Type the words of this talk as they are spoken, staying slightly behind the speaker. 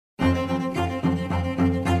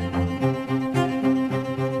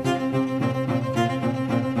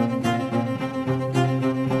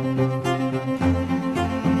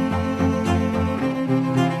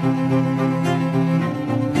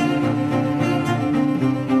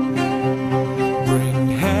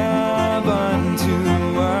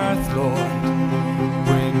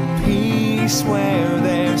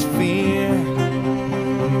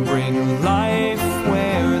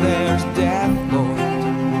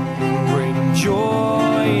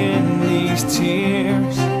joy in these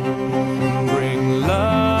tears. Bring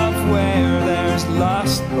love where there's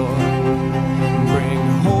lust, Lord. Bring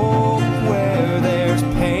hope where there's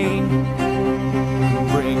pain.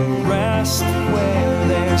 Bring rest where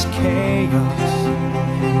there's chaos.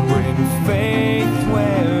 Bring faith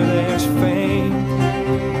where there's fame.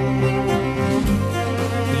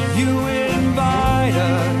 You invite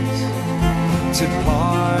us to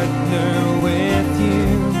partner with you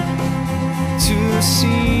to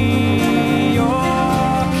see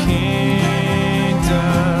your kingdom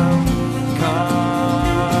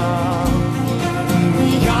come.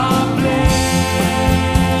 We are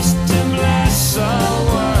blessed to bless our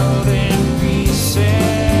world in pieces.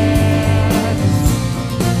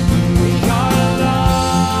 We are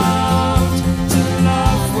loved to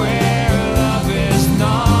love where love is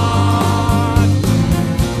not.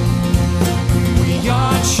 We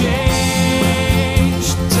are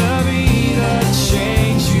changed to be the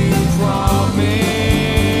change you promised.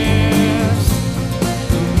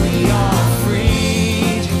 We are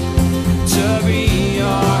freed to be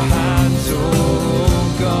your hands, oh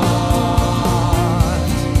God.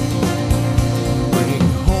 Bring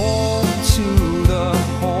home to the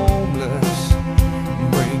homeless.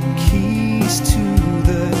 Bring keys to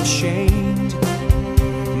the chained.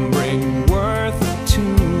 Bring worth to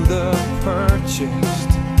the purchased.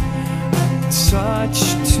 Touch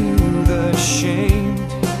to the shamed.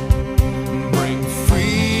 Bring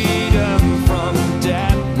freedom from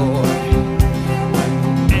debt, Lord. An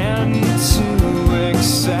end to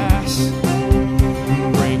excess.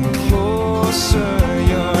 Bring closer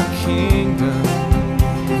your kingdom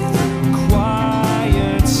through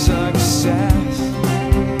quiet success.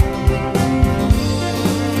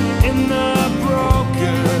 In the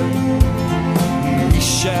broken we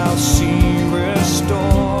shall see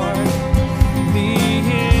restored the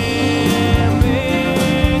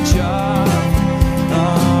image of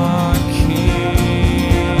our King.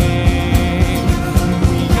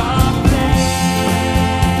 We are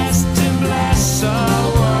blessed to bless our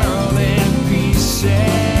world in pieces.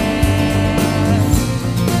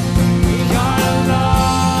 We are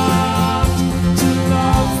loved to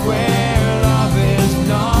love where love is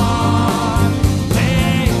not.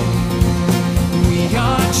 Hey, we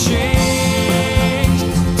are changed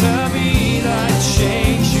to be the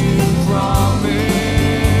change you promised.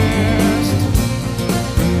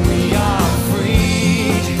 We are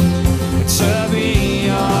freed to be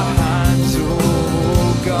your hands, oh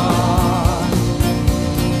God.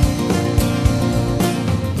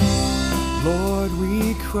 Lord, we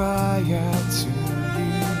cry out to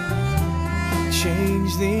you. Change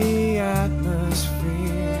the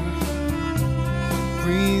atmosphere.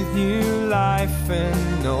 Breathe new life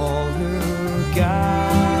in all who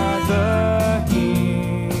gather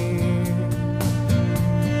here.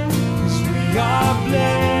 'Cause we are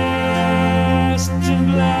blessed to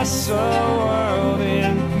bless our world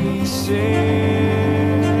in pieces.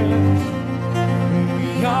 We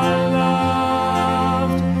are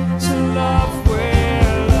loved to love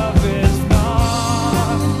where love is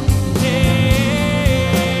not.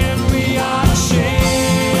 And we are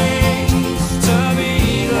changed to be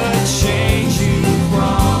the change you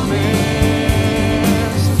promised.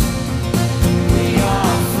 We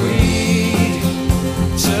are freed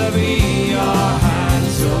to be your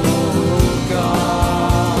hands, oh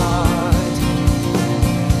God.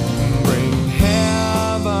 Bring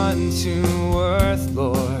heaven to earth,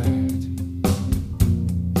 Lord.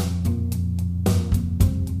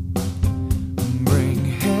 Bring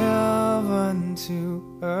heaven to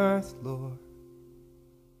earth, Lord.